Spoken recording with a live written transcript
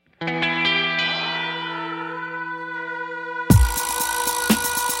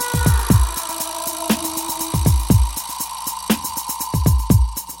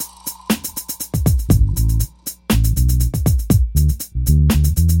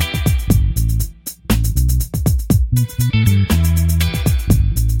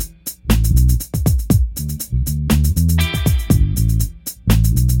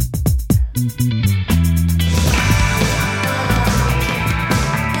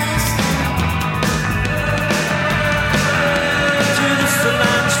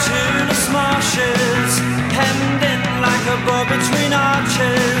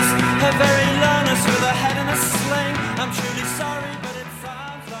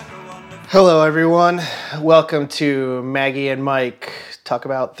Hello, everyone. Welcome to Maggie and Mike talk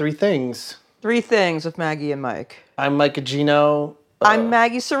about three things. Three things with Maggie and Mike. I'm Mike Agino. I'm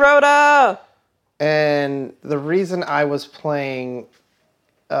Maggie Sirota. And the reason I was playing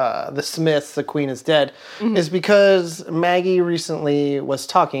The Smiths, The Queen is Dead, is because Maggie recently was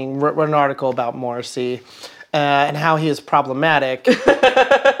talking, wrote an article about Morrissey and how he is problematic.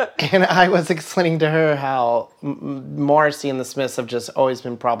 And I was explaining to her how Morrissey and the Smiths have just always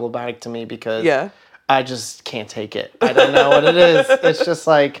been problematic to me because I just can't take it. I don't know what it is. It's just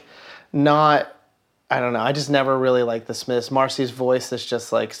like not, I don't know. I just never really liked the Smiths. Morrissey's voice is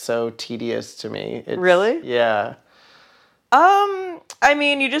just like so tedious to me. Really? Yeah. I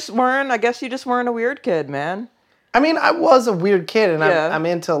mean, I guess you just weren't a weird kid, man. I mean, I was a weird kid and I'm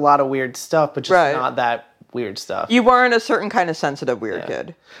into a lot of weird stuff, but just not that weird stuff. You weren't a certain kind of sensitive weird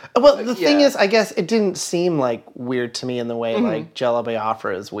kid. Well, the thing is, I guess it didn't seem like weird to me in the way like Jello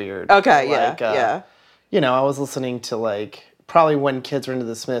Biafra is weird. Okay, like, You know, I was listening to like, probably when kids were into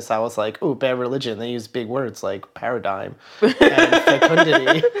the Smiths, I was like, ooh, Bad Religion. They use big words like paradigm and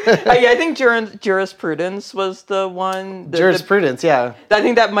fecundity. I think Jurisprudence was the one. Jurisprudence, yeah. I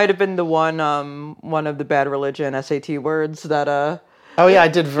think that might have been the one of the Bad Religion SAT words that... Oh yeah, I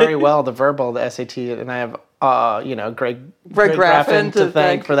did very well the verbal, the SAT, and I have Greg Graffin to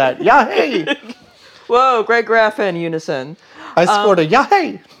thank for that. Yahey! Whoa, Greg Graffin, unison. I scored a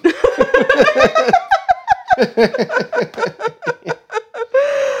yahey!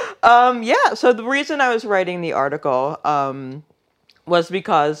 So the reason I was writing the article was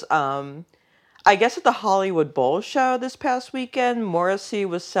because I guess at the Hollywood Bowl show this past weekend, Morrissey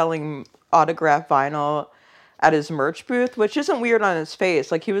was selling autographed vinyl at his merch booth, which isn't weird on his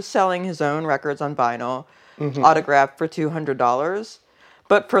face. Like, he was selling his own records on vinyl, autographed for $200.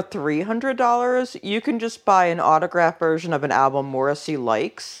 But for $300, you can just buy an autographed version of an album Morrissey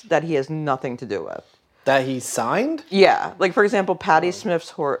likes that he has nothing to do with. That he signed? Yeah. Like, for example, Patti Smith's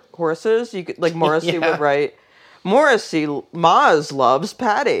Horses. You could, like, Morrissey would write, Morrissey, Maz loves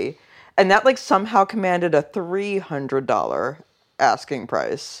Patti. And that, like, somehow commanded a $300 asking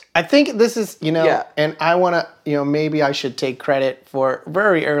price. I think this is, and I want to, maybe I should take credit for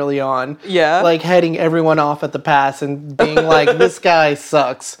very early on, like heading everyone off at the pass and being like, this guy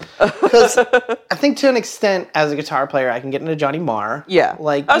sucks. Because I think to an extent, as a guitar player, I can get into Johnny Marr. Yeah.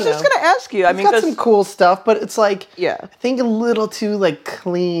 Like, I was just going to ask you. I mean, got some cool stuff, but it's like, I think a little too, like,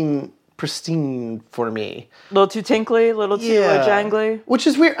 clean, pristine for me. A little too tinkly, a little too jangly. Which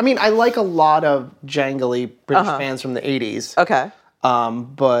is weird. I mean, I like a lot of jangly British bands from the 80s. Okay.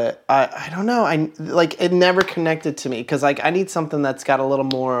 But I don't know. It never connected to me because like I need something that's got a little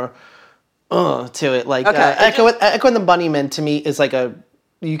more to it. Like Echo and the Bunnymen to me is like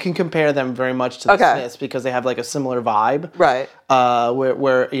you can compare them very much to the Smiths because they have like a similar vibe. Right.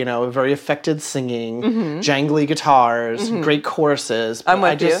 Where very affected singing, jangly guitars, great choruses. But I'm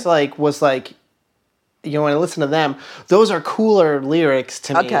with I just was like, when I listen to them, those are cooler lyrics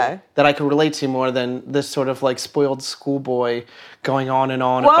to me that I could relate to more than this sort of like spoiled schoolboy going on and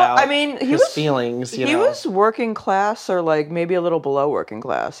on about his feelings. He was working class or like maybe a little below working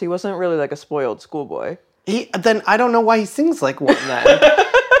class. He wasn't really like a spoiled schoolboy. Then I don't know why he sings like one then.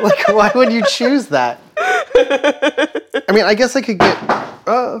 Like, why would you choose that? I mean, I guess I could get...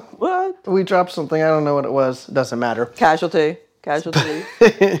 What? We dropped something. I don't know what it was. It doesn't matter. Casualty.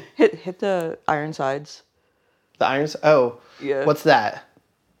 Hit the Ironsides. The Irons? Oh. Yeah. What's that?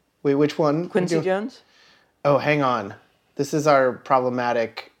 Wait, which one? Quincy Jones? Oh, hang on. This is our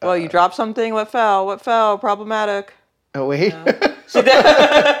problematic... Well, you dropped something. What fell? Problematic. Oh, wait. No.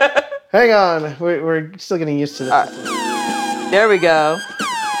 Hang on. We're still getting used to this. There we go.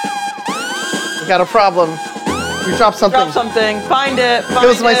 We got a problem. You dropped something. Find it. It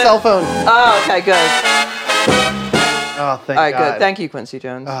was my cell phone. Oh, okay, good. Oh, thank God. All right, good. Thank you, Quincy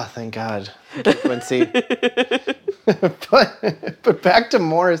Jones. Oh, thank God. Thank you, Quincy. but back to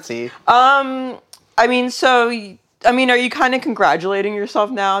Morrissey. Are you kind of congratulating yourself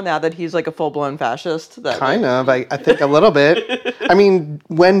now that he's like a full-blown fascist? Kind of. I think a little bit. I mean,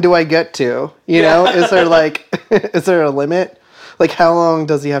 when do I get to? Is there a limit? Like, how long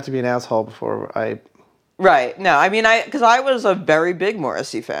does he have to be an asshole before I... Right. No, I mean, because I was a very big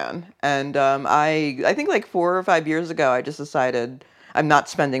Morrissey fan. And I think like 4 or 5 years ago, I just decided I'm not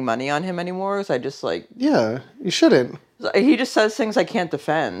spending money on him anymore. So I just like... Yeah, you shouldn't. He just says things I can't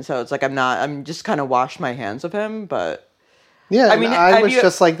defend. So it's like I'm just kind of wash my hands of him, but... Yeah, I was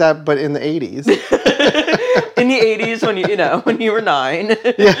just like that, but in the 80s. In the 80s when you were 9.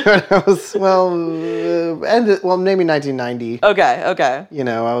 Yeah, when I was, maybe 1990. Okay.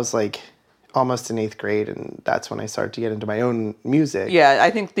 I was like... almost in 8th grade, and that's when I started to get into my own music. Yeah, I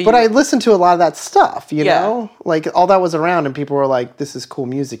think But I listened to a lot of that stuff, you Yeah. know? Like, all that was around, and people were like, this is cool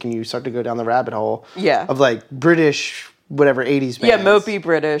music, and you start to go down the rabbit hole Yeah. of, like, British, whatever, 80s bands. Yeah, mopey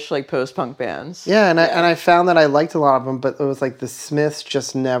British, like, post-punk bands. Yeah, and I found that I liked a lot of them, but it was like the Smiths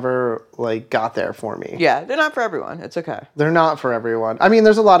just never, like, got there for me. Yeah, they're not for everyone. It's okay. They're not for everyone. I mean,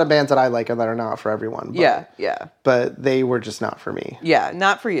 there's a lot of bands that I like that are not for everyone. But, Yeah. But they were just not for me. Yeah,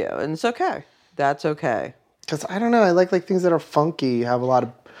 not for you. And it's okay. That's okay. Because, I don't know, I like things that are funky, have a lot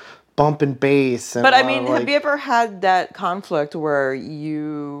of bump and bass. And But a I lot mean, of, have you ever had that conflict where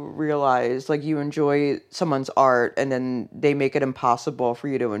you realize, like, you enjoy someone's art and then they make it impossible for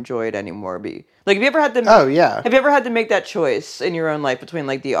you to enjoy it anymore? Like, have you ever had to? Oh, yeah. Have you ever had to make that choice in your own life between,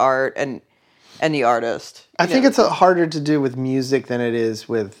 like, the art and the artist? I think it's harder to do with music than it is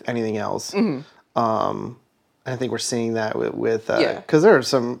with anything else. I think we're seeing that with Yeah. because there are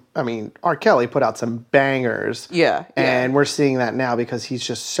some. I mean, R. Kelly put out some bangers. Yeah. And we're seeing that now because he's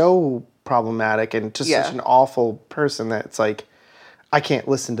just so problematic and just Yeah. such an awful person that it's like I can't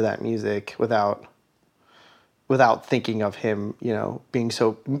listen to that music without thinking of him, you know,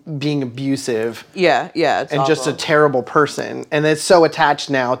 being abusive Yeah. It's and just a awful. terrible person. And it's so attached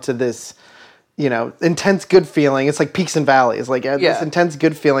now to this, you know, intense good feeling. It's like peaks and valleys. Like this Yeah. intense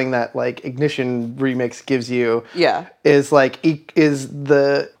good feeling that like Ignition remix gives you Yeah. is like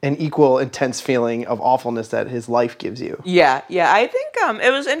an equal intense feeling of awfulness that his life gives you. Yeah. I think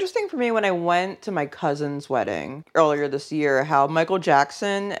it was interesting for me when I went to my cousin's wedding earlier this year how Michael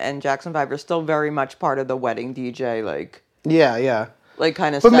Jackson and Jackson 5 are still very much part of the wedding DJ, like Yeah.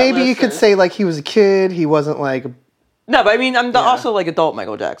 kind of. But maybe you could say like he was a kid. He wasn't like no, but I mean, I'm also like adult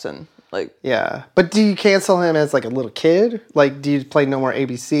Michael Jackson, like. yeah. But do you cancel him as like a little kid? Like, do you play no more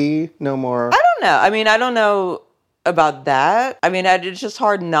ABC? No more. I don't know. I mean, I don't know about that. I mean, it's just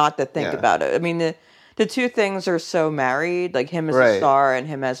hard not to think Yeah. about it. I mean, the two things are so married, like him as a Right. star and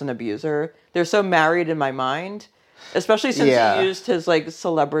him as an abuser. They're so married in my mind, especially since Yeah. he used his like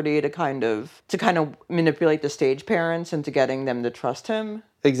celebrity to kind of manipulate the stage parents into getting them to trust him.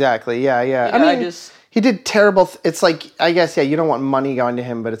 Exactly. Yeah. You I know, mean, he did terrible. It's like I guess you don't want money going to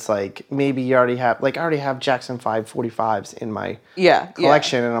him, but it's like maybe you already have I already have Jackson 5 45s in my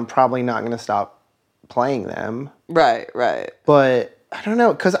collection, and I'm probably not going to stop playing them. Right. But I don't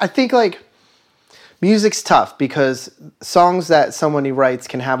know, because I think like music's tough because songs that somebody writes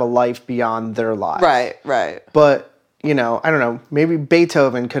can have a life beyond their lives. Right. But, you know, I don't know, maybe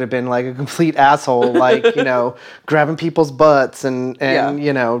Beethoven could have been like a complete asshole, like, you know, grabbing people's butts and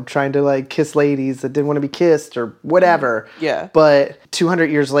you know, trying to like kiss ladies that didn't want to be kissed or whatever. Yeah. But 200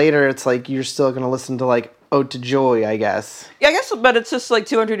 years later, it's like you're still going to listen to like Ode to Joy, I guess. Yeah, I guess, but it's just like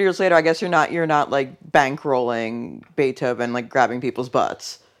 200 years later. I guess you're not like bankrolling Beethoven, like grabbing people's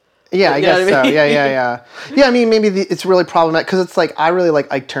butts. Yeah, I You know guess what I so. mean? Yeah. Yeah, I mean, maybe it's really problematic because it's like I really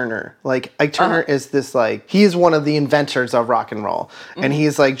like Ike Turner. Like Ike Turner is this like he is one of the inventors of rock and roll, and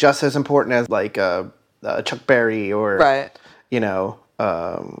he's like just as important as like Chuck Berry or Right. you know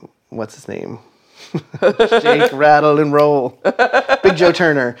what's his name. Shake, rattle, and roll. Big Joe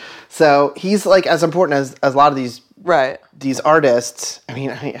Turner. So he's like as important as a lot of these artists. I mean,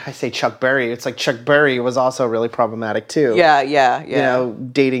 I say Chuck Berry. It's like Chuck Berry was also really problematic too. Yeah. You know,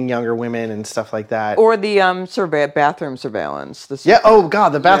 dating younger women and stuff like that. Or the bathroom surveillance. Yeah. Oh God,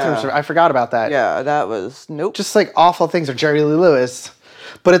 the bathroom. I forgot about that. Yeah, that was nope. Just like awful things. Or Jerry Lee Lewis.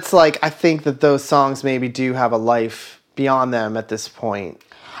 But it's like I think that those songs maybe do have a life beyond them at this point.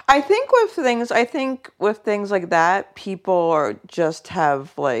 I think with things like that, people just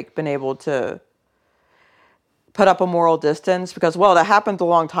have like been able to put up a moral distance because that happened a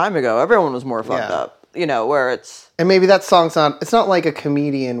long time ago. Everyone was more fucked up, you know. Where it's and maybe that song's not. It's not like a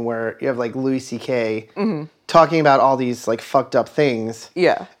comedian where you have like Louis C.K. Talking about all these like fucked up things.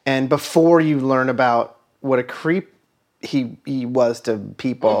 Yeah. And before you learn about what a creep he was to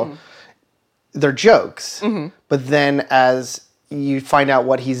people, they're jokes. But then as you find out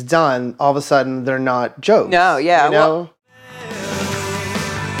what he's done, all of a sudden they're not jokes. No, yeah. You know?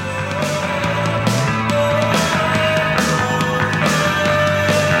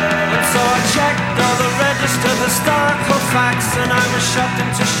 And so I checked all the registered historical facts, and I was shocked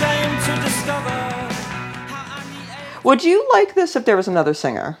into shame to discover. Would you like this if there was another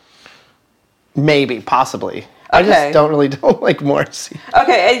singer? Maybe, possibly. I just don't like Morrissey.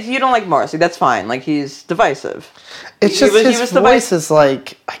 Okay, you don't like Morrissey. That's fine. Like, he's divisive. It's just his voice is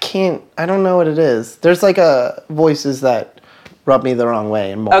like, I don't know what it is. There's like voices that rub me the wrong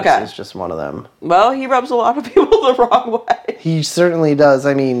way, and Morrissey is just one of them. Well, he rubs a lot of people the wrong way. He certainly does.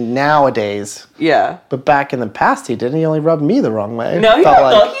 I mean, nowadays. Yeah. But back in the past, he didn't. He only rubbed me the wrong way. No, he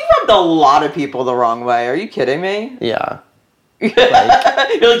rubbed a lot of people the wrong way. Are you kidding me? Yeah. You're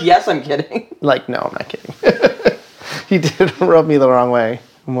like, yes, I'm kidding. Like, no, I'm not kidding. He did rub me the wrong way.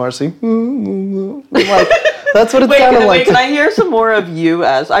 Morrissey. I'm like, that's what it sounded like. Can I hear some more of you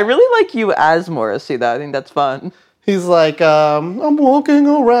as? I really like you as Morrissey, though. I think that's fun. He's like, I'm walking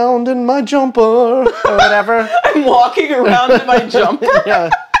around in my jumper, or whatever. I'm walking around in my jumper? Yeah.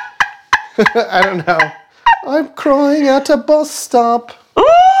 I don't know. I'm crying at a bus stop.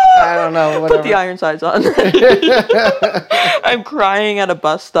 I don't know. Whatever. Put the iron sides on. I'm crying at a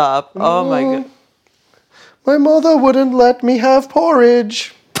bus stop. Oh my god. My mother wouldn't let me have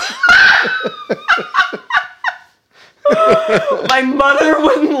porridge. My mother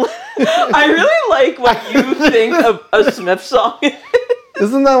wouldn't. I really like what you think of a Smith song.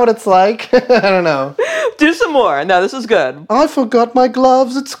 Isn't that what it's like? I don't know. Do some more. No, this is good. I forgot my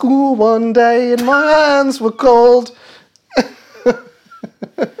gloves at school one day and my hands were cold.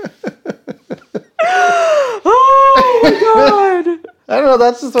 Oh my god. I don't know,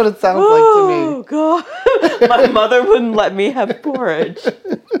 that's just what it sounds like to me. Oh god. My mother wouldn't let me have porridge.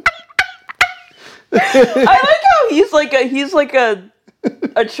 I like how he's like a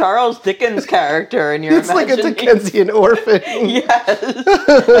Charles Dickens character in your It's like a imagination. Dickensian orphan. Yes.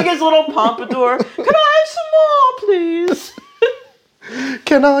 Like his little pompadour. Can I have some more, please?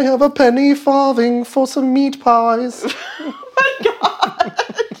 Can I have a penny farthing for some meat pies?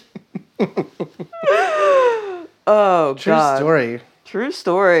 Oh, True God. story. True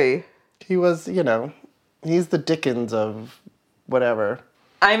story. He was, he's the Dickens of whatever.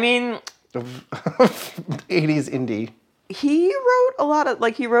 I mean, Of 80s indie. he wrote a lot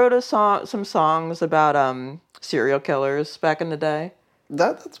of, he wrote some songs about serial killers back in the day.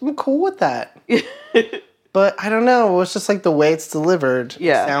 I'm cool with that. But I don't know. It's just like the way it's delivered.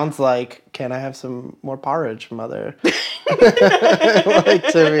 Yeah. It sounds like, can I have some more porridge, mother? Like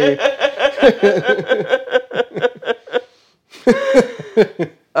to me.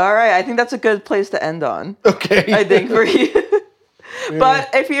 All right, I think that's a good place to end on. Okay. I think for you. But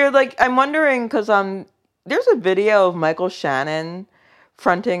if you're I'm wondering, because there's a video of Michael Shannon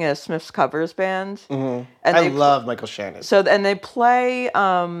fronting a Smiths covers band. Mm-hmm. And I love Michael Shannon. And they play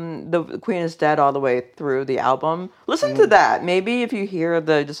The Queen is Dead all the way through the album. Listen to that. Maybe if you hear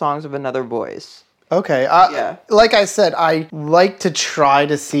the songs of another voice. Okay. Yeah. Like I said, I like to try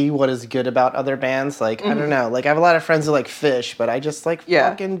to see what is good about other bands. Like, I don't know. Like, I have a lot of friends who like Fish, but I just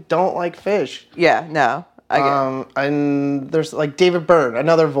fucking don't like Fish. Yeah, no. I get it. And there's like David Byrne,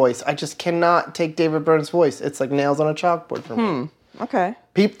 another voice. I just cannot take David Byrne's voice. It's like nails on a chalkboard for me. Okay.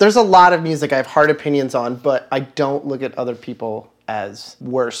 There's a lot of music I have hard opinions on, but I don't look at other people as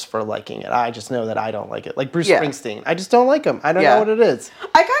worse for liking it. I just know that I don't like it. Like Bruce Springsteen. I just don't like him. I don't know what it is.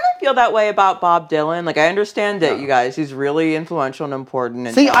 I kind of feel that way about Bob Dylan. Like, I understand it, you guys. He's really influential and important.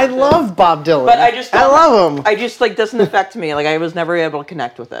 And See, I love Bob Dylan. But I just I love him. I just, doesn't affect me. Like, I was never able to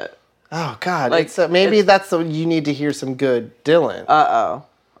connect with it. Oh, God. Maybe you need to hear some good Dylan.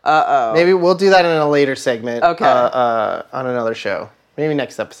 Uh-oh. Maybe we'll do that in a later segment. Okay. On another show. Maybe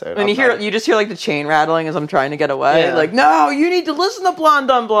next episode. And you just hear the chain rattling as I'm trying to get away. Yeah. Like, no, you need to listen to Blonde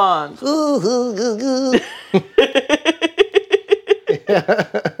on Blonde.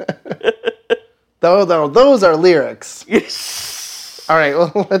 Those are lyrics. Yes. All right,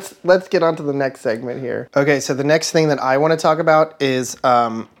 well, let's get on to the next segment here. Okay, so the next thing that I want to talk about is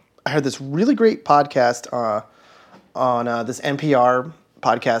I heard this really great podcast on this NPR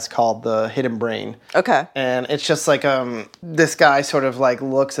podcast called The Hidden Brain. Okay. And it's just like this guy sort of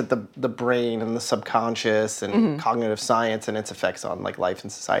looks at the brain and the subconscious and cognitive science and its effects on life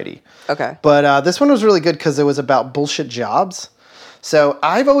and society. Okay. But this one was really good because it was about bullshit jobs. So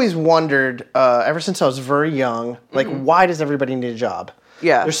I've always wondered, ever since I was very young, why does everybody need a job?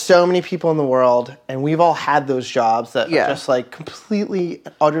 Yeah. There's so many people in the world, and we've all had those jobs that are just completely,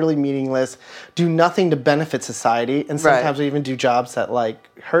 utterly meaningless, do nothing to benefit society, and sometimes we even do jobs that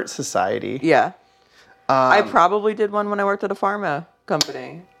hurt society. Yeah. I probably did one when I worked at a pharma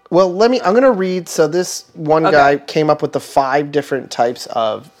company. Well, I'm going to read. So this one guy came up with the 5 different types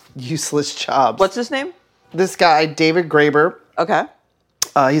of useless jobs. What's his name? This guy, David Graeber. Okay.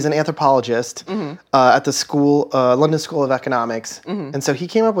 He's an anthropologist at the London School of Economics. And so he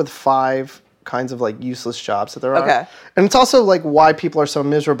came up with 5 kinds of useless jobs that there are. Okay. And it's also why people are so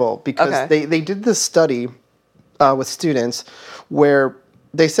miserable because they did this study with students where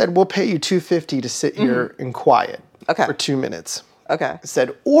they said, we'll pay you $2.50 to sit here in quiet for 2 minutes. Okay.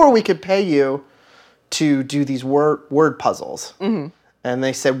 Said, or we could pay you to do these word puzzles. And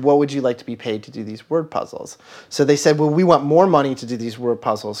they said, what would you like to be paid to do these word puzzles? So they said, well, we want more money to do these word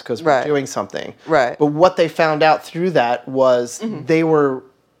puzzles because we're doing something. Right. But what they found out through that was they were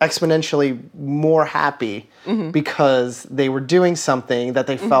exponentially more happy because they were doing something that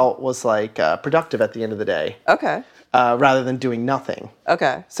they felt was like productive at the end of the day, Okay. rather than doing nothing.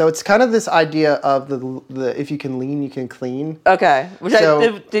 Okay. So it's kind of this idea of the if you can lean, you can clean. Okay. Which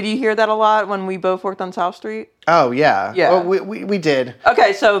So- did you hear that a lot when we both worked on South Street? Oh yeah, Yeah. Well, we did.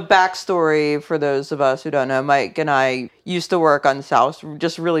 Okay, so backstory for those of us who don't know, Mike and I used to work on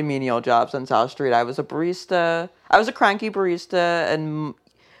just really menial jobs on South Street. I was a barista. I was a cranky barista, and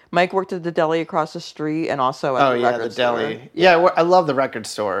Mike worked at the deli across the street and also at Oh the yeah, record the deli. store. Yeah, I love the record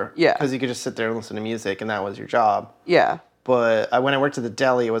store. Yeah. because you could just sit there and listen to music, and that was your job. Yeah. But when I worked at the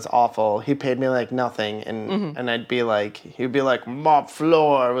deli, it was awful. He paid me like nothing, and I'd be like, he'd be like, mop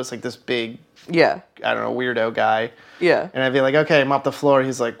floor. It was like this big, Yeah. I don't know, weirdo guy. Yeah. And I'd be like, okay, mop the floor.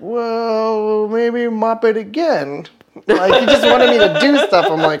 He's like, well, maybe mop it again. Like, he just wanted me to do stuff.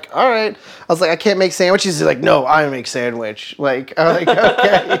 I'm like, all right. I was like, I can't make sandwiches. He's like, no, I make sandwich. Like, I'm like,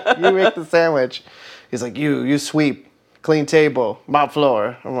 okay, you make the sandwich. He's like, you sweep, clean table, mop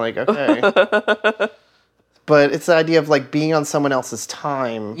floor. I'm like, okay. But it's the idea of like being on someone else's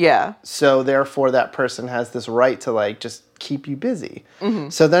time. Yeah. So therefore that person has this right to like just keep you busy.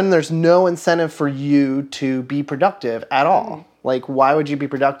 So then there's no incentive for you to be productive at all. Like, why would you be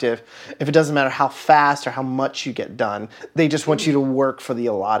productive if it doesn't matter how fast or how much you get done? They just want you to work for the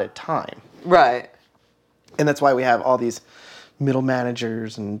allotted time. Right. And that's why we have all these middle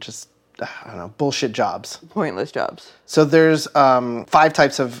managers and just, I don't know, bullshit jobs. Pointless jobs. So there's 5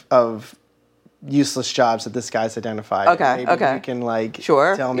 types of useless jobs that this guy's identified. Okay, Maybe okay. you can like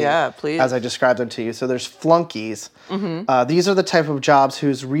Sure, tell me yeah, please. as I describe them to you. So there's flunkies. These are the type of jobs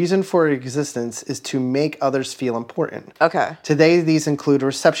whose reason for existence is to make others feel important. Okay. Today, these include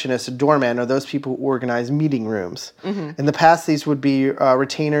receptionists, doormen, or those people who organize meeting rooms. In the past, these would be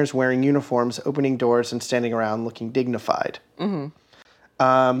retainers wearing uniforms, opening doors, and standing around looking dignified. Then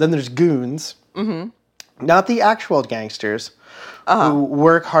there's goons. Not the actual gangsters who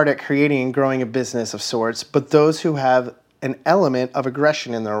work hard at creating and growing a business of sorts, but those who have an element of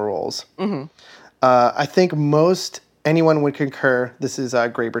aggression in their roles. I think most anyone would concur, this is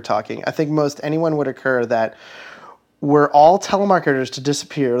Graeber talking, I think most anyone would concur that were all telemarketers to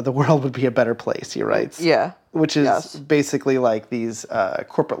disappear, the world would be a better place, he writes. Yeah. Which is Yes. basically like these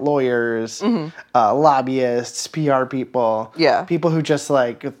corporate lawyers, lobbyists, PR people. Yeah. People who just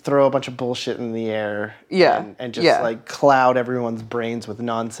like throw a bunch of bullshit in the air. Yeah. And just Yeah. like cloud everyone's brains with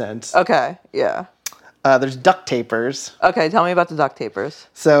nonsense. Okay. Yeah. There's duct tapers. Okay. Tell me about the duct tapers.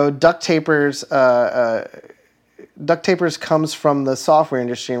 So duct tapers comes from the software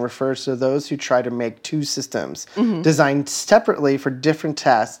industry and refers to those who try to make 2 systems designed separately for different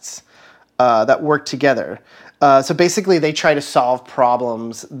tasks that work together. So basically, they try to solve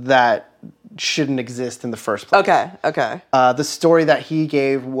problems that shouldn't exist in the first place. Okay. Okay. The story that he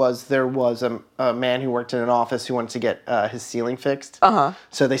gave was there was a man who worked in an office who wanted to get his ceiling fixed.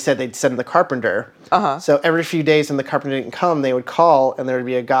 So they said they'd send the carpenter. So every few days when the carpenter didn't come, they would call and there would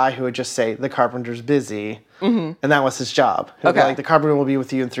be a guy who would just say, the carpenter's busy. And that was his job. He'd be Okay. like, the carpenter will be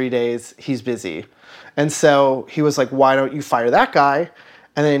with you in 3 days. He's busy. And so he was like, why don't you fire that guy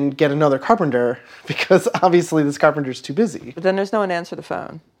and then get another carpenter? Because obviously this carpenter's too busy. But then there's no one to answer the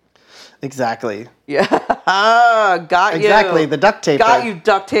phone. Exactly. Yeah. Got you. Exactly. The duct taper. Got you,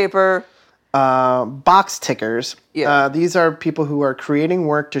 duct taper. Box tickers. Yeah. These are people who are creating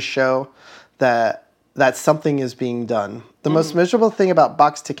work to show that something is being done. The most miserable thing about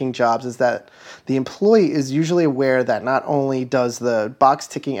box ticking jobs is that the employee is usually aware that not only does the box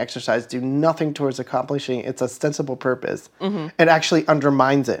ticking exercise do nothing towards accomplishing its ostensible purpose, it actually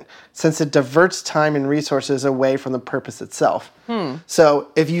undermines it, since it diverts time and resources away from the purpose itself. So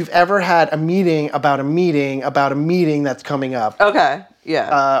if you've ever had a meeting about a meeting that's coming up, Okay.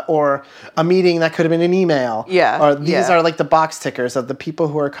 Yeah. or a meeting that could have been an email. Yeah, Or these yeah. are like the box tickers of the people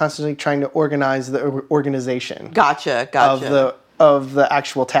who are constantly trying to organize the organization Gotcha. of the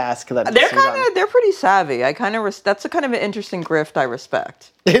actual task that needs to be done. They're pretty savvy. That's a kind of an interesting grift I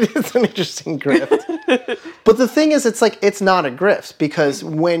respect. It is an interesting grift. But the thing is, it's like, it's not a grift because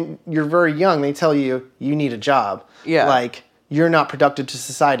when you're very young, they tell you need a job. Yeah. Like, you're not productive to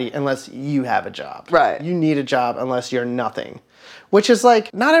society unless you have a job. Right. You need a job unless you're nothing. Which is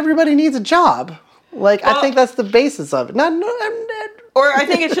like, not everybody needs a job. Like, I think that's the basis of it. Or I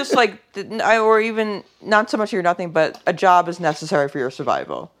think it's just like, or even not so much you're nothing, but a job is necessary for your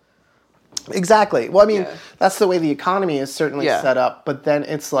survival. Exactly. Well, I mean, Yeah. that's the way the economy is certainly Yeah. set up. But then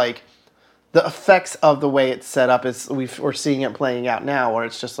it's like, the effects of the way it's set up is we're seeing it playing out now, where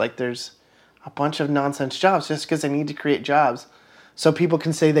it's just like there's a bunch of nonsense jobs just because they need to create jobs, so people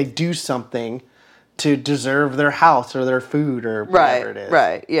can say they do something to deserve their house or their food or whatever it is.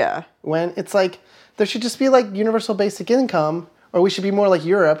 Right, yeah. When it's like, there should just be like universal basic income, or we should be more like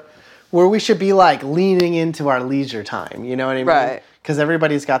Europe, where we should be like leaning into our leisure time. You know what I mean? Right. Because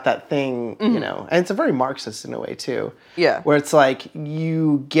everybody's got that thing, you know, and it's a very Marxist in a way too. Yeah. Where it's like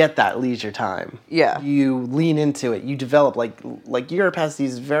you get that leisure time. Yeah. You lean into it. You develop like Europe has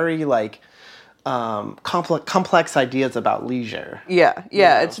these very like complex ideas about leisure. Yeah,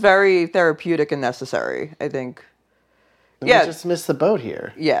 it's very therapeutic and necessary, I think. And Yeah. we just missed the boat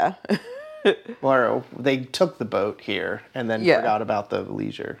here. Yeah. Or they took the boat here and then Yeah. forgot about the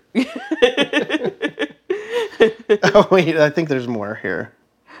leisure. Oh wait, I think there's more here.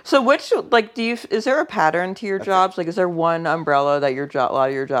 So which, like, is there a pattern to your jobs? Like, is there one umbrella that a lot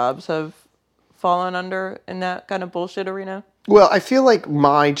of your jobs have fallen under in that kind of bullshit arena? Well, I feel like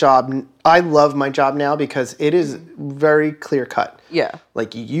my job, I love my job now because it is very clear cut. Yeah.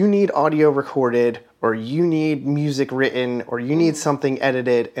 Like you need audio recorded or you need music written or you need something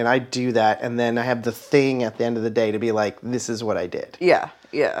edited and I do that and then I have the thing at the end of the day to be like, this is what I did. Yeah,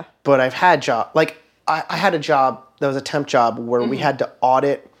 yeah. But I've had I had a job that was a temp job where we had to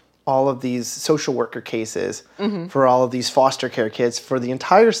audit all of these social worker cases for all of these foster care kids for the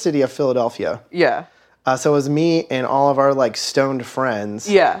entire city of Philadelphia. Yeah. So it was me and all of our like stoned friends.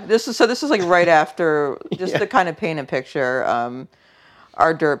 Yeah. This is like right after, just to kind of paint a picture,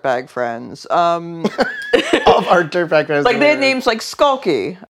 our dirtbag friends. All of our dirtbag friends. Like they had names like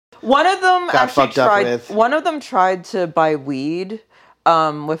Skulky. One of them One of them tried to buy weed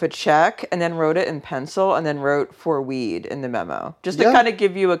with a check and then wrote it in pencil and then wrote for weed in the memo, just to kind of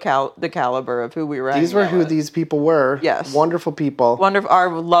give you the caliber of who we were. These were who these people were. Yes, wonderful people. Wonderful. I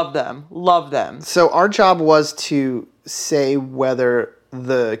love them. So our job was to say whether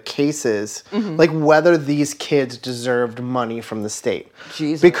the cases, like whether these kids deserved money from the state.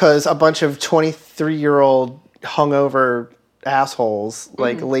 Jesus. Because a bunch of 23-year-old hungover assholes,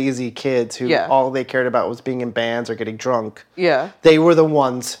 like lazy kids who all they cared about was being in bands or getting drunk. Yeah. They were the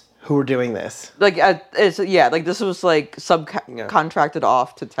ones who were doing this. Like like this was like subcontracted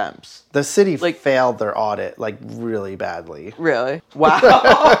off to temps. The city failed their audit like really badly. Really? Wow.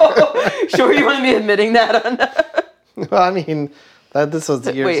 Sure you want me admitting that? Well, I mean, this was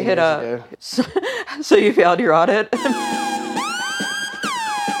years ago. So you failed your audit?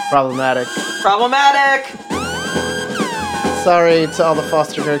 Problematic. Sorry to all the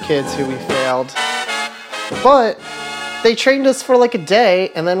foster care kids who we failed. But they trained us for like a day,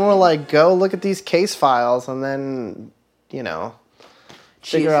 and then we're like, go look at these case files, and then, you know,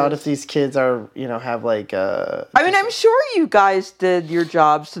 figure out if these kids are, you know, have like I mean, I'm sure you guys did your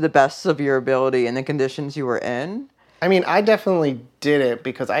jobs to the best of your ability in the conditions you were in. I mean, I definitely did it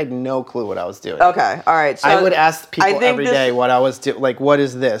because I had no clue what I was doing. Okay, all right. So I would ask people every day what I was doing. Like, what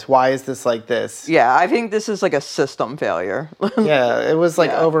is this? Why is this like this? Yeah, I think this is like a system failure. Yeah, it was like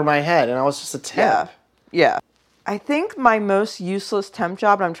over my head, and I was just a temp. Yeah. I think my most useless temp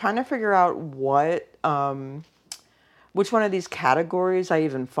job, and I'm trying to figure out which one of these categories I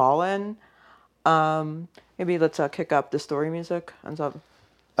even fall in. Maybe let's kick up the story music.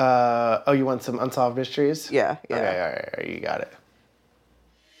 You want some unsolved mysteries? Yeah. Okay, all right, you got it.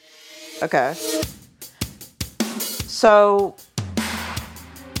 Okay. So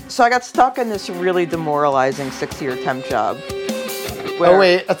I got stuck in this really demoralizing 6-year temp job. Oh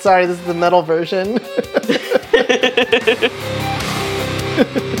wait, sorry, this is the metal version.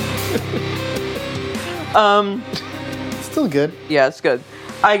 Still good. Yeah, it's good.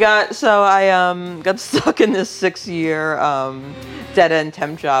 I got stuck in this 6-year dead-end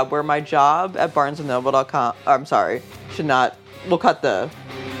temp job where my job at BarnesandNoble.com. I'm sorry, should not. We'll cut the.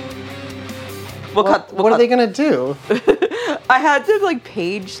 What are they gonna do? I had to like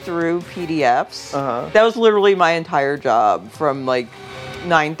page through PDFs. Uh-huh. That was literally my entire job from like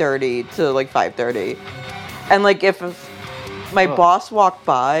 9:30 to like 5:30, and like if my boss walked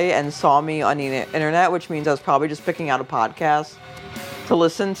by and saw me on the internet, which means I was probably just picking out a podcast to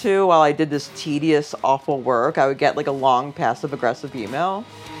listen to while I did this tedious, awful work, I would get like a long passive-aggressive email.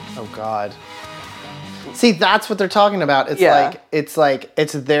 Oh God. See, that's what they're talking about. It's like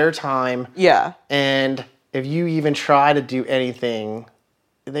it's their time. Yeah. And if you even try to do anything,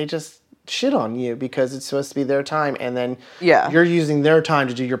 they just shit on you because it's supposed to be their time, and then you're using their time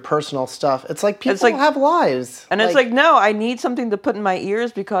to do your personal stuff. It's like people have lives. And it's like, no, I need something to put in my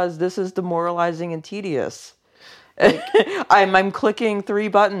ears because this is demoralizing and tedious. Like, I'm clicking 3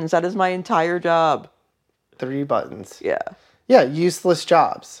 buttons. That is my entire job. 3 buttons. Yeah. Yeah, useless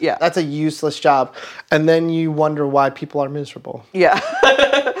jobs. Yeah. That's a useless job. And then you wonder why people are miserable. Yeah.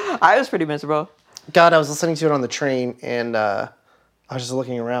 I was pretty miserable. God, I was listening to it on the train, and I I was just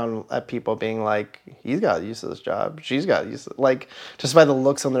looking around at people being like, he's got used to this job. She's got used to, like, just by the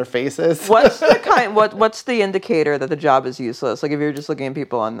looks on their faces. What's the indicator that the job is useless? Like if you're just looking at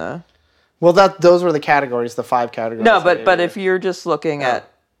people on the... Well, those were the categories, the 5 categories. No, but if you're just looking at,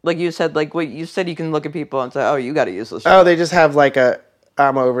 like you said, like what you said, you can look at people and say, oh, you got a useless job. Oh, they just have like a,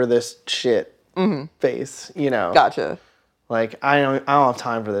 I'm over this shit face, you know. Gotcha. Like, I don't have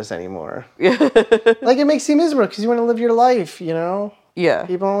time for this anymore. Like, it makes you miserable because you want to live your life, you know? Yeah.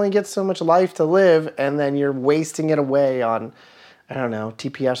 People only get so much life to live, and then you're wasting it away on, I don't know,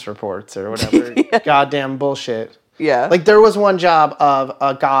 TPS reports or whatever goddamn bullshit. Yeah. Like, there was one job of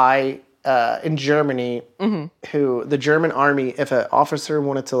a guy in Germany who, the German army, if an officer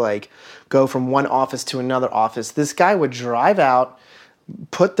wanted to, like, go from one office to another office, this guy would drive out,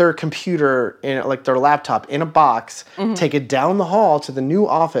 put their computer in, like their laptop in a box, take it down the hall to the new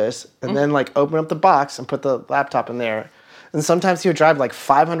office, and then like open up the box and put the laptop in there. And sometimes he would drive like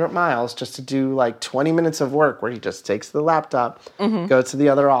 500 miles just to do like 20 minutes of work where he just takes the laptop, goes to the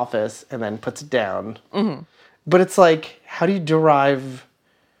other office, and then puts it down. But it's like, how do you derive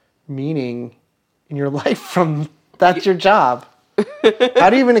meaning in your life from that's your job? How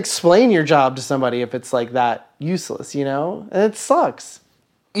do you even explain your job to somebody if it's like that useless, you know? And it sucks.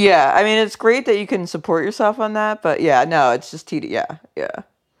 Yeah, I mean, it's great that you can support yourself on that, but yeah, no, it's just yeah.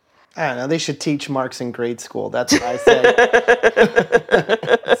 I don't know. They should teach Marx in grade school. That's what I say.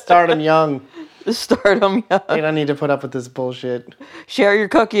 Start them young. Start them young. You don't need to put up with this bullshit. Share your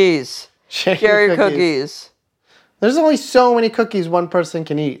cookies. Share your cookies. There's only so many cookies one person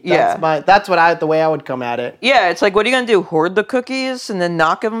can eat. That's the way I would come at it. Yeah, it's like, what are you gonna do? Hoard the cookies and then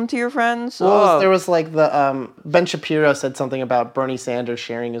not give them to your friends? Well, there was like the Ben Shapiro said something about Bernie Sanders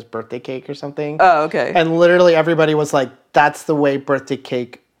sharing his birthday cake or something. Oh, okay. And literally everybody was like, "That's the way birthday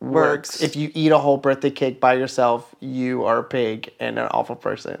cake works. If you eat a whole birthday cake by yourself, you are a pig and an awful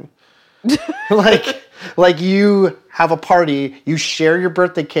person." like you have a party, you share your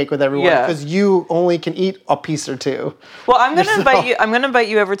birthday cake with everyone because you only can eat a piece or two. Well, I'm gonna invite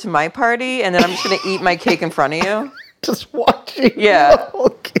you over to my party, and then I'm just gonna eat my cake in front of you. Just watching the whole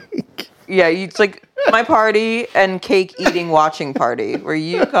cake. Yeah, it's like my party and cake eating watching party where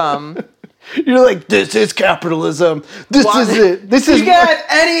you come. You're like, this is capitalism. This is it. This is. You can't have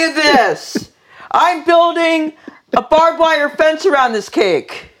any of this. I'm building a barbed wire fence around this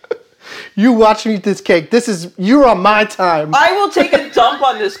cake. You watch me eat this cake. You're on my time. I will take a dump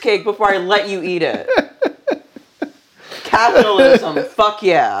on this cake before I let you eat it. Capitalism, fuck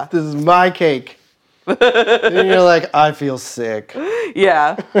yeah. This is my cake. And you're like, I feel sick.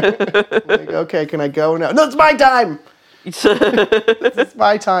 Yeah. Like, okay, can I go now? No, it's my time. This is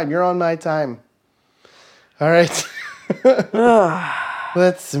my time. You're on my time. All right.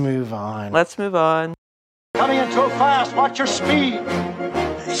 Let's move on. Coming in too fast. Watch your speed.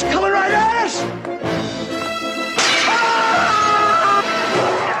 He's coming right at us! Ah!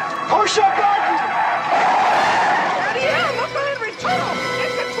 Push up, button! Yeah, look behind the tunnel!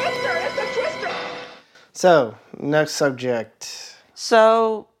 It's a twister! It's a twister! So, next subject.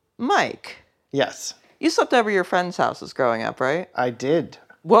 So, Mike. Yes. You slept over your friends' houses growing up, right? I did.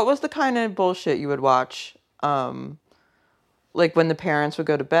 What was the kind of bullshit you would watch? Like when the parents would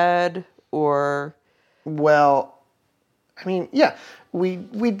go to bed or... Well, I mean, yeah. We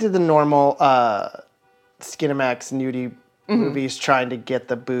did the normal Skinamax nudie movies trying to get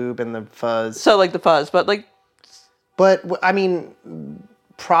the boob and the fuzz. So like the fuzz, but like... But, I mean,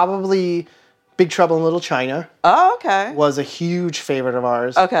 probably Big Trouble in Little China. Oh, okay. Was a huge favorite of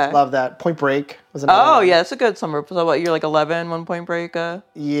ours. Okay. Love that. Point Break was another one. Yeah, it's a good summer. So what, you're like 11, one Point Break?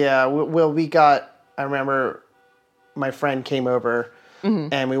 Yeah, well, I remember my friend came over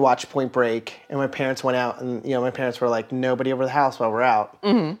and we watched Point Break, and my parents went out, and my parents were like, nobody over the house while we're out.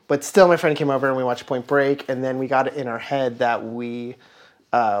 But still, my friend came over and we watched Point Break, and then we got it in our head that we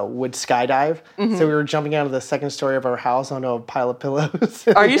would skydive. So we were jumping out of the second story of our house onto a pile of pillows.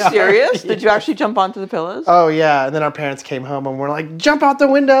 Are you serious? Did you actually jump onto the pillows? Oh yeah, and then our parents came home and we're like, jump out the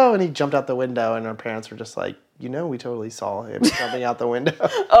window, and he jumped out the window, and our parents were just like, we totally saw him jumping out the window.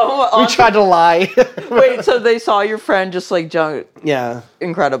 We tried to lie. Wait, so they saw your friend just like jump? Yeah.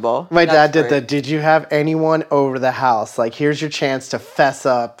 Incredible. My dad did did you have anyone over the house? Like, here's your chance to fess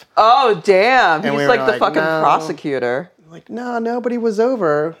up. Oh, damn. He's we like the like, fucking no. prosecutor. Like, no, nobody was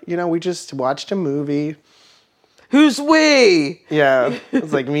over. We just watched a movie. Who's we? Yeah. It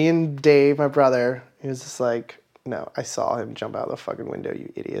was like me and Dave, my brother. He was just like, no, I saw him jump out of the fucking window,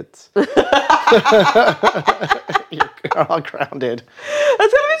 you idiots. You're all grounded.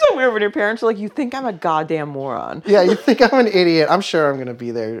 That's gonna be so weird when your parents are like, you think I'm a goddamn moron. Yeah, you think I'm an idiot. I'm sure I'm going to be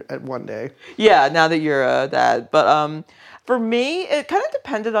there at one day. Yeah, now that you're a dad. But For me, it kind of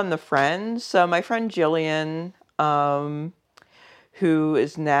depended on the friend. So my friend Jillian, who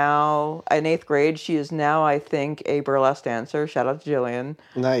is now in 8th grade, she is now, I think, a burlesque dancer. Shout out to Jillian.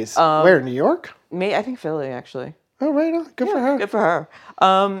 Nice. Where, New York? I think Philly, actually. Oh, right on. Good for her. Good for her.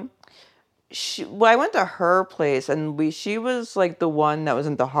 I went to her place, and she was like the one that was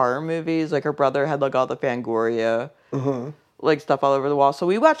into horror movies. Like her brother had like all the Fangoria, like stuff all over the wall. So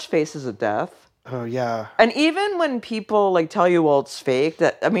we watched Faces of Death. Oh, yeah. And even when people like tell you, well, it's fake,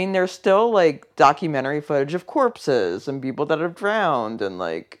 there's still like documentary footage of corpses and people that have drowned, and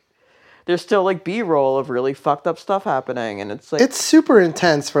like there's still like B-roll of really fucked up stuff happening, and it's like It's super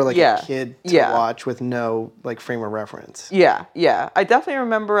intense for like Yeah. a kid to Yeah. watch with no like frame of reference. Yeah. I definitely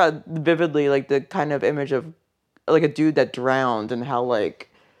remember vividly like the kind of image of like a dude that drowned and how like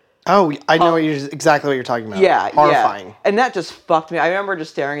Oh, I know exactly what you're talking about. Horrifying. Yeah. And that just fucked me. I remember just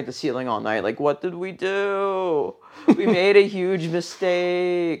staring at the ceiling all night, like, what did we do? We made a huge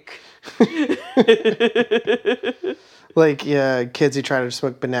mistake. Like, yeah, kids who try to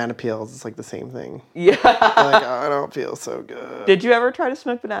smoke banana peels, it's like the same thing. Yeah. Like, oh, I don't feel so good. Did you ever try to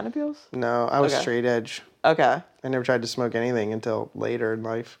smoke banana peels? No, I was Okay. straight edge. Okay. I never tried to smoke anything until later in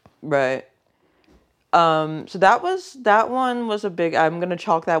life. Right. So that one was a big. I'm gonna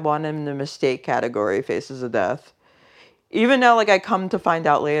chalk that one in the mistake category. Faces of Death. Even though, like, I come to find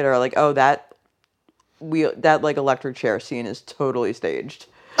out later, like, oh, that like electric chair scene is totally staged.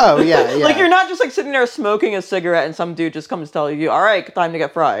 Oh, yeah, yeah. Like, you're not just like sitting there smoking a cigarette and some dude just comes telling you, all right, time to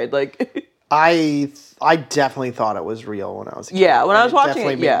get fried. Like, I definitely thought it was real when I was a kid. Yeah, when I was watching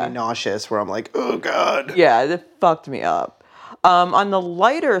definitely it, made yeah. me nauseous, where I'm like, oh, God. yeah, it fucked me up. On the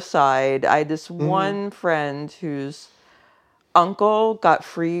lighter side, I had this one friend whose uncle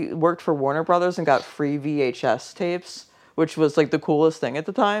worked for Warner Brothers and got free VHS tapes, which was like the coolest thing at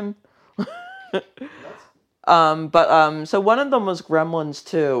the time. So one of them was Gremlins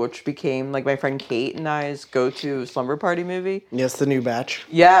 2, which became like my friend Kate and I's go-to slumber party movie. Yes, the new batch.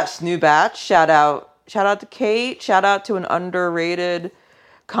 Yes, new batch. Shout out to Kate. Shout out to an underrated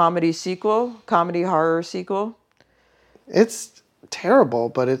comedy horror sequel. It's terrible,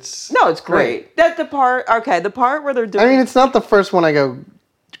 but it's... No, it's great. The part where they're doing... I mean, it's not the first one I go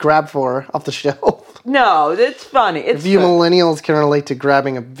grab for off the shelf. No, it's funny. It's If you good. millennials can relate to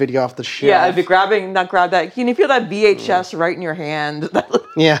grabbing a video off the shelf. Yeah, if you're not grab that. Can you feel that VHS right in your hand?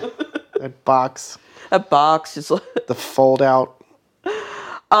 Yeah, that box, That box is like... the fold out.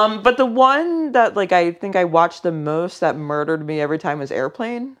 But the one that like I think I watched the most that murdered me every time was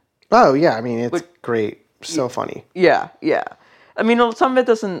Airplane. Oh, yeah, I mean, it's great. So funny. Yeah. I mean, some of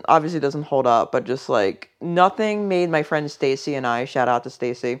it obviously doesn't hold up, but just like nothing made my friend Stacy and I, shout out to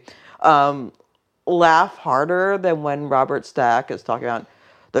Stacy, laugh harder than when Robert Stack is talking about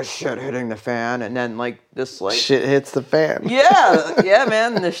the shit hitting the fan, and then like this like Shit hits the fan. yeah,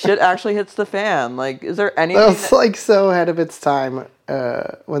 man, the shit actually hits the fan. Like, is there anything? That was like so ahead of its time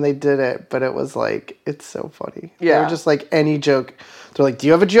when they did it, but it was like, it's so funny. They Yeah. were just like any joke. They're like, do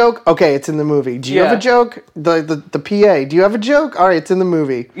you have a joke? Okay, it's in the movie. Do you have Yeah. a joke? The PA, do you have a joke? All right, it's in the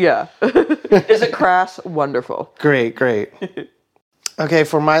movie. Yeah. Is it crass? Wonderful. Great. Okay,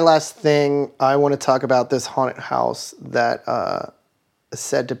 for my last thing, I want to talk about this haunted house that is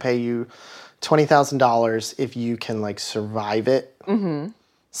said to pay you $20,000 if you can like survive it. Mm-hmm.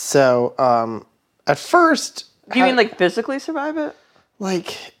 So at first, Do you mean like physically survive it?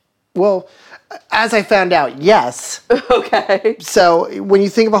 well, as I found out, yes. Okay. So when you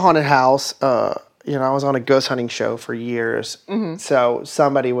think of a haunted house, I was on a ghost hunting show for years. Mm-hmm. So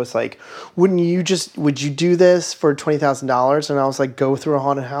somebody was like, would you do this for $20,000? And I was like, go through a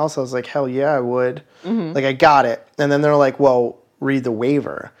haunted house? I was like, hell yeah, I would. Mm-hmm. Like, I got it. And then they're like, well, read the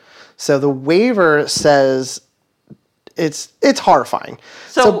waiver. So the waiver says it's horrifying.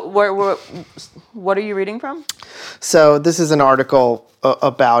 So what are you reading from? So this is an article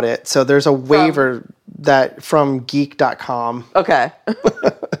about it. So there's a waiver that from geek.com. Okay.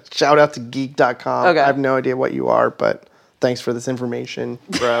 Shout out to geek.com. Okay. I have no idea what you are, but thanks for this information,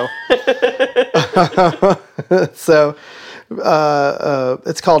 bro. So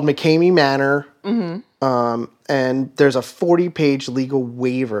it's called McCamey Manor. Mm-hmm. And there's a 40-page legal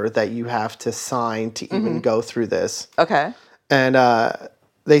waiver that you have to sign to even go through this. Okay. And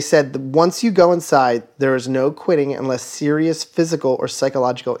they said that once you go inside, there is no quitting unless serious physical or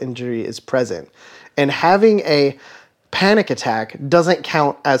psychological injury is present. And having a panic attack doesn't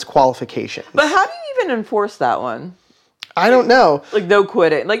count as qualification. But how do you even enforce that one? I don't know. Like, no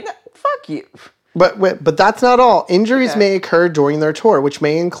quitting. Like, fuck you. But that's not all. Injuries Okay. may occur during their tour, which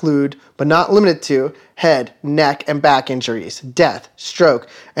may include, but not limited to, head, neck, and back injuries, death, stroke,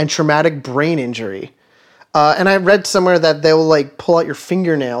 and traumatic brain injury. And I read somewhere that they'll like pull out your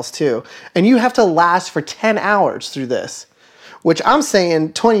fingernails too, and you have to last for 10 hours through this, which I'm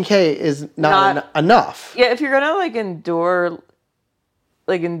saying 20K is not enough. Yeah, if you're gonna like endure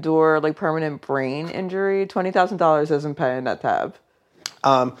permanent brain injury, $20,000 isn't paying that tab.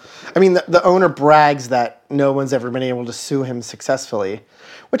 I mean, the owner brags that no one's ever been able to sue him successfully,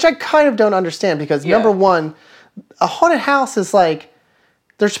 which I kind of don't understand because number one, a haunted house is like,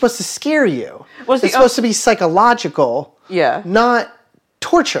 they're supposed to scare you. It's supposed to be psychological, not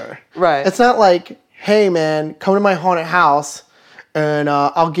torture. Right. It's not like, hey man, come to my haunted house and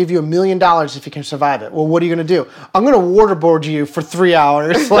I'll give you $1 million if you can survive it. Well, what are you going to do? I'm going to waterboard you for 3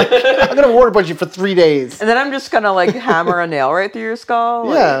 hours. Like, I'm going to waterboard you for 3 days. And then I'm just going to like hammer a nail right through your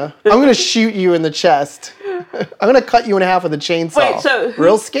skull. Yeah. I'm going to shoot you in the chest. I'm going to cut you in half with a chainsaw. Wait, so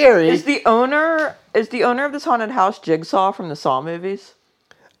real scary. Is the owner of this haunted house Jigsaw from the Saw movies?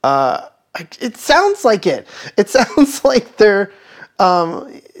 It sounds like it. It sounds like they're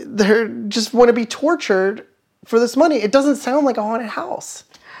just want to be tortured for this money. It doesn't sound like a haunted house.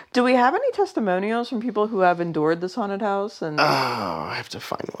 Do we have any testimonials from people who have endured this haunted house? And I have to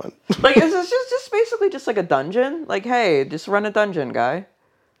find one. like, is this just basically just like a dungeon? Like, hey, just run a dungeon, guy.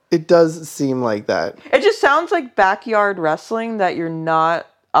 It does seem like that. It just sounds like backyard wrestling that you're not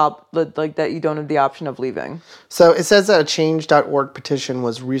like that you don't have the option of leaving. So it says that a change.org petition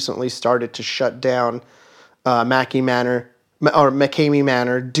was recently started to shut down McKamey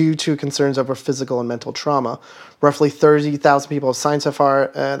Manor due to concerns over physical and mental trauma. Roughly 30,000 people have signed so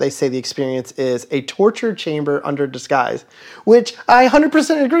far. They say the experience is a torture chamber under disguise, which I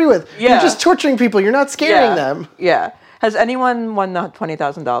 100% agree with. Yeah. You're just torturing people. You're not scaring them. Yeah. Has anyone won the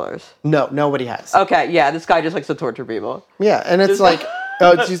 $20,000? No, nobody has. Okay, yeah, this guy just likes to torture people. Yeah, and it's like,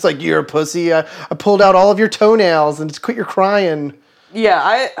 she's like, you're a pussy. I pulled out all of your toenails and just quit your crying.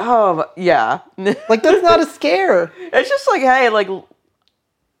 Yeah, Like, that's not a scare. It's just like, hey, like,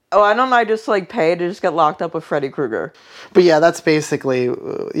 why don't I just like pay to just get locked up with Freddy Krueger? But yeah, that's basically,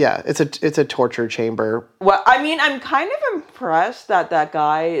 it's a torture chamber. Well, I mean, I'm kind of impressed that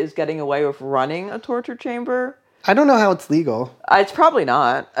guy is getting away with running a torture chamber. I don't know how it's legal. It's probably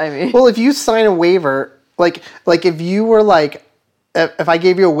not. I mean, well, if you sign a waiver, like if you were like, if I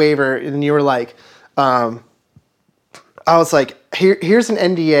gave you a waiver and you were like, I was like, here's an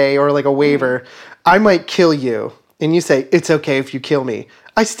NDA or like a waiver, I might kill you, and you say it's okay if you kill me.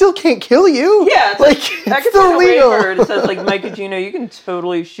 I still can't kill you. Yeah, it's still legal. It says like, Mike Gugino, you can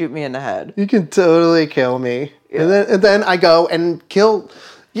totally shoot me in the head. You can totally kill me, and then I go and kill.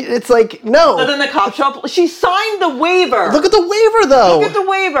 It's like, no. So then the cops show up. She signed the waiver. Look at the waiver, though. Look at the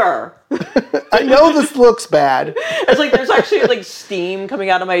waiver. I know this looks bad. It's like there's actually like steam coming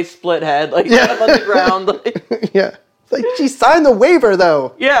out of my split head, like on the ground. Like. Yeah. It's like, she signed the waiver,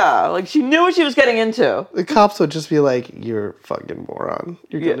 though. Yeah, like she knew what she was getting into. The cops would just be like, you're a fucking moron.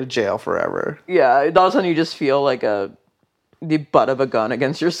 You're going to jail forever. Yeah, all of a sudden you just feel like the butt of a gun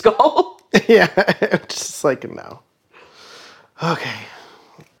against your skull. Yeah, it's just like, no. Okay.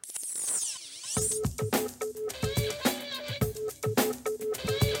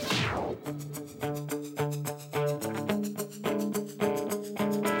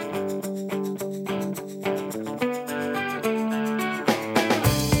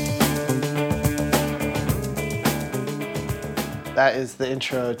 That is the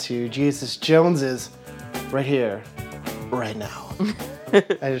intro to Jesus Jones's Right Here, Right Now.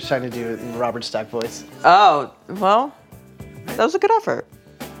 I was trying to do it in Robert Stack voice. Oh, well, that was a good effort.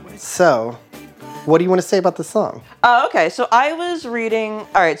 So, what do you want to say about the song? Oh, okay. So I was reading.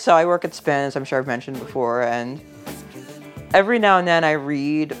 All right. So I work at Spin, as I'm sure I've mentioned before, and every now and then I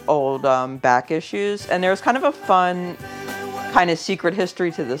read old back issues, and there's kind of a fun kind of secret history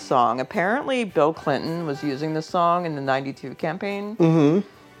to this song. Apparently, Bill Clinton was using this song in the '92 campaign,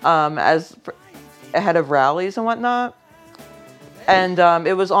 as ahead of rallies and whatnot. And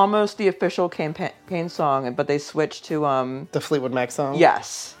it was almost the official campaign song, but they switched to the Fleetwood Mac song.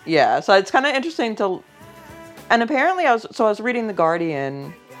 Yes, yeah. So it's kind of interesting to. And apparently, I was reading The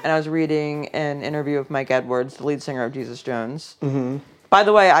Guardian, and I was reading an interview with Mike Edwards, the lead singer of Jesus Jones. Mm-hmm. By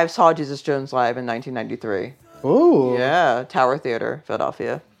the way, I saw Jesus Jones live in 1993. Ooh. Yeah, Tower Theater,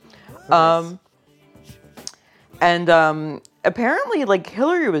 Philadelphia. Nice. And apparently, like,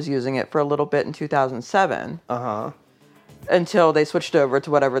 Hillary was using it for a little bit in 2007. Uh-huh. Until they switched over to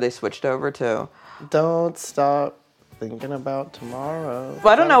whatever they switched over to. Don't stop thinking about tomorrow.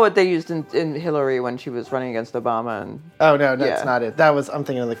 Well, I don't know what they used in Hillary when she was running against Obama. And oh, no, that's not it. I'm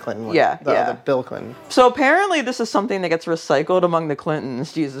thinking of the Clinton one. Yeah, the Bill Clinton. So apparently this is something that gets recycled among the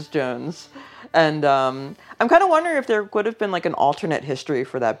Clintons, Jesus Jones. And I'm kind of wondering if there would have been like an alternate history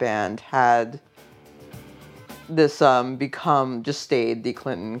for that band had this just stayed the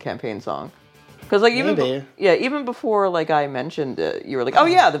Clinton campaign song. Because like Maybe. even before like I mentioned it, you were like, oh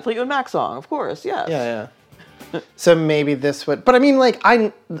yeah, the Fleetwood Mac song, of course, yes. Yeah. So maybe this would, but I mean, like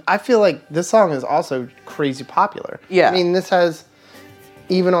I feel like this song is also crazy popular. Yeah. I mean, this has,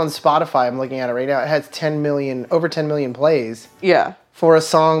 even on Spotify, I'm looking at it right now, it has over 10 million plays. Yeah. For a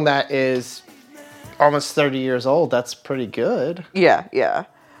song that is almost 30 years old. That's pretty good. Yeah.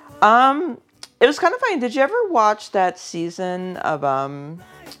 It was kind of funny. Did you ever watch that season of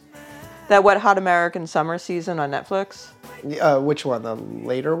that Wet Hot American Summer season on Netflix? Which one? The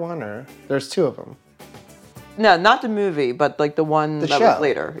later one, or there's two of them? No, not the movie, but like the one that show. was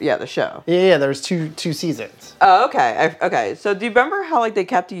later. Yeah, the show. Yeah. There's two seasons. Oh, okay. Okay. So do you remember how like they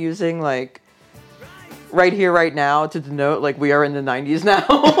kept using like right here, right now to denote like we are in the 90s now?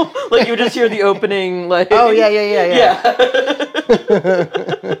 Like you would just hear the opening like. Oh yeah.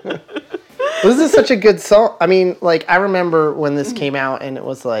 This is such a good song. I mean, like I remember when this came out and it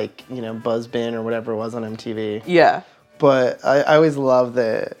was like, Buzzbin or whatever it was on MTV. Yeah. But I always love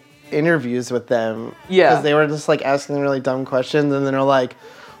the interviews with them. Yeah. Because they were just like asking really dumb questions, and then they're like,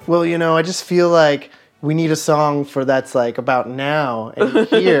 well, I just feel like we need a song that's like about now and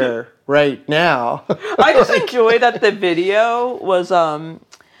here right now. I just enjoy that the video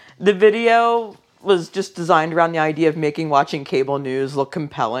was just designed around the idea of making watching cable news look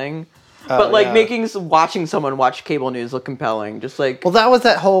compelling. But like watching someone watch cable news look compelling, just like. Well, that was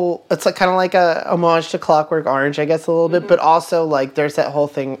that whole. It's like kind of like a homage to Clockwork Orange, I guess, a little bit. But also like there's that whole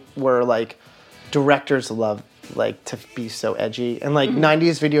thing where like directors love like to be so edgy, and like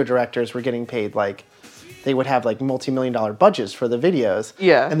 90s video directors were getting paid like they would have like multi-million-dollar budgets for the videos.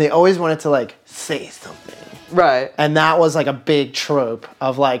 Yeah. And they always wanted to like say something. Right. And that was like a big trope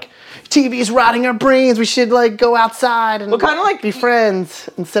of like, TV's rotting our brains. We should like go outside and kind of like be friends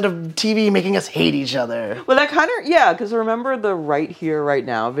instead of TV making us hate each other. Well, that kind of because remember the Right Here, Right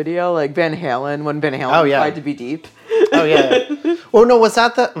Now video, like Van Halen when Van Halen tried to be deep. Oh yeah. Oh no, was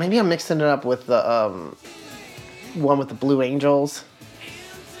that the? Maybe I'm mixing it up with the one with the Blue Angels.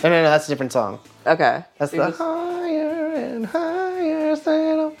 No, that's a different song. Okay. That's the higher and higher.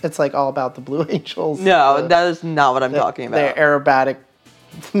 It's like all about the Blue Angels. No, that is not what I'm talking about. Their aerobatic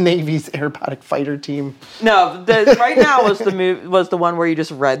Navy's aerobatic fighter team. No, Right Now was the one where you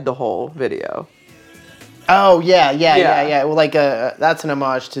just read the whole video. Oh yeah. Well, like that's an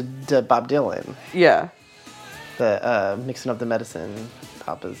homage to Bob Dylan. Yeah. The mixing up the medicine.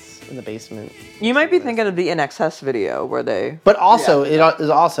 Papa's in the basement. You might be thinking of the In Excess video where they. But also, it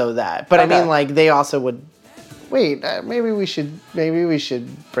is also that. But okay. I mean, like they also would. Wait, maybe we should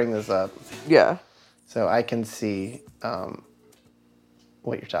bring this up. Yeah. So I can see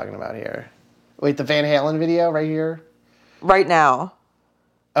what you're talking about here. Wait, the Van Halen video right here? Right Now.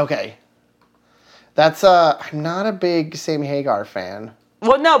 Okay. That's I'm not a big Sammy Hagar fan.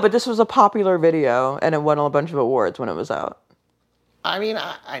 Well, no, but this was a popular video and it won a bunch of awards when it was out. I mean,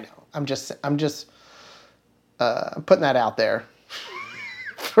 I know. I'm just putting that out there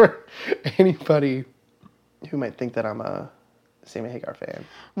for anybody who might think that I'm a Sammy Hagar fan.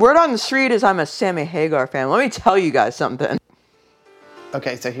 Word on the street is I'm a Sammy Hagar fan. Let me tell you guys something.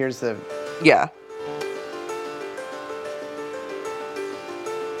 Okay, so here's the... Yeah.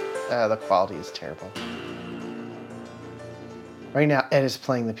 The quality is terrible. Right now, Ed is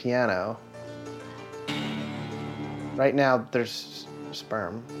playing the piano. Right now, there's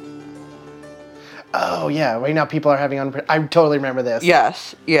sperm. Oh, yeah. Right now, people are having... I totally remember this.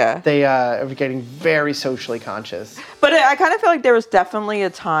 Yes, yeah. They are getting very socially conscious. But I kind of feel like there was definitely a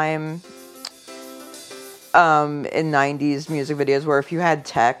time in 90s music videos where if you had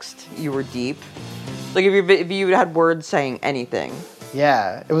text, you were deep. Like, if you had words saying anything.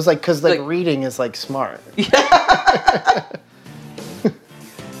 Yeah. It was like... Because, like, reading is, like, smart. Yeah.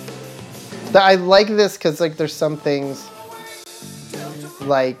 I like this because, like, there's some things...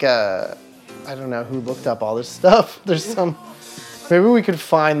 Like, I don't know who looked up all this stuff. There's some... Maybe we could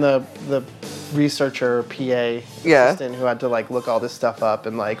find the researcher, PA assistant who had to, like, look all this stuff up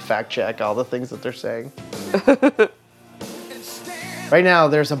and, like, fact check all the things that they're saying. Right now,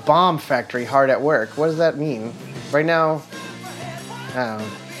 there's a bomb factory hard at work. What does that mean? Right now... I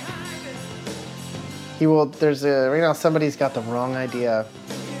don't know. Right now, somebody's got the wrong idea.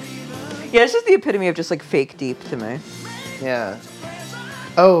 Yeah, it's just the epitome of just, like, fake deep to me. Yeah.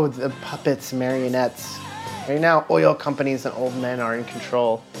 Oh, the puppets, marionettes. Right now, oil companies and old men are in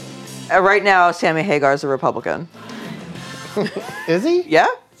control. Right now, Sammy Hagar's a Republican. Is he? Yeah.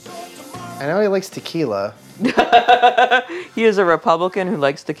 I know he likes tequila. He is a Republican who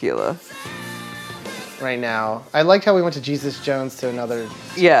likes tequila. Right now. I like how we went to Jesus Jones to another...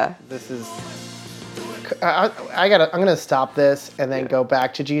 Yeah. This is I'm gonna stop this and then go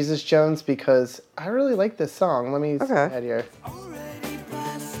back to Jesus Jones because I really like this song. Let me see ahead here.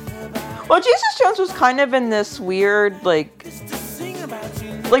 Well, Jesus Jones was kind of in this weird, like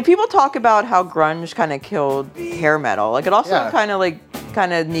people talk about how grunge kind of killed hair metal. Like, it also kind of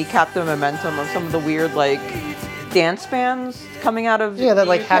kneecapped the momentum of some of the weird, like, dance bands coming out of that, the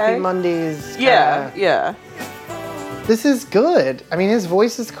like, UK. Happy Mondays. Yeah. This is good. I mean, his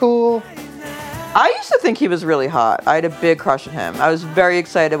voice is cool. I used to think he was really hot. I had a big crush on him. I was very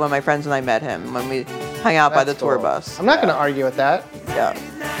excited when my friends and I met him, when we hung out by the tour bus. I'm not going to argue with that. Yeah.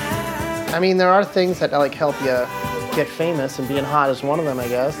 I mean, there are things that, like, help you get famous, and being hot is one of them, I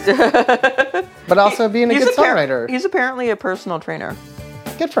guess. But also being a good songwriter. He's apparently a personal trainer.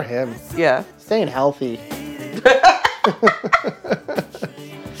 Good for him. Yeah. Staying healthy.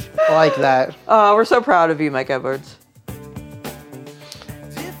 I like that. We're so proud of you, Mike Edwards.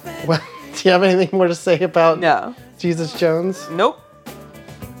 Well, do you have anything more to say about No. Jesus Jones? Nope.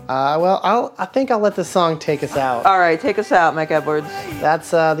 Well, I think I'll let the song take us out. All right, take us out, Mike Edwards.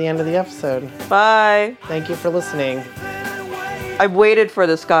 That's the end of the episode. Bye. Thank you for listening. I've waited for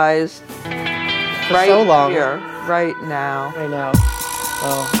this, guys. For so long. Here, right now. Right now.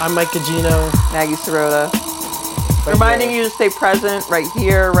 Oh, I'm Mike Gugino. Maggie Sirota. Reminding you to stay present right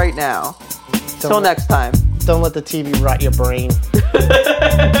here, right now. Till next time. Don't let the TV rot your brain.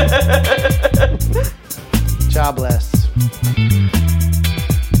 Jobless.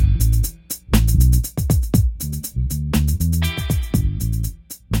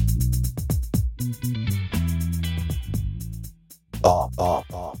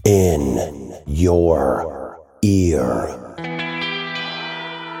 In your ear.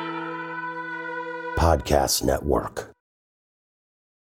 Podcast Network.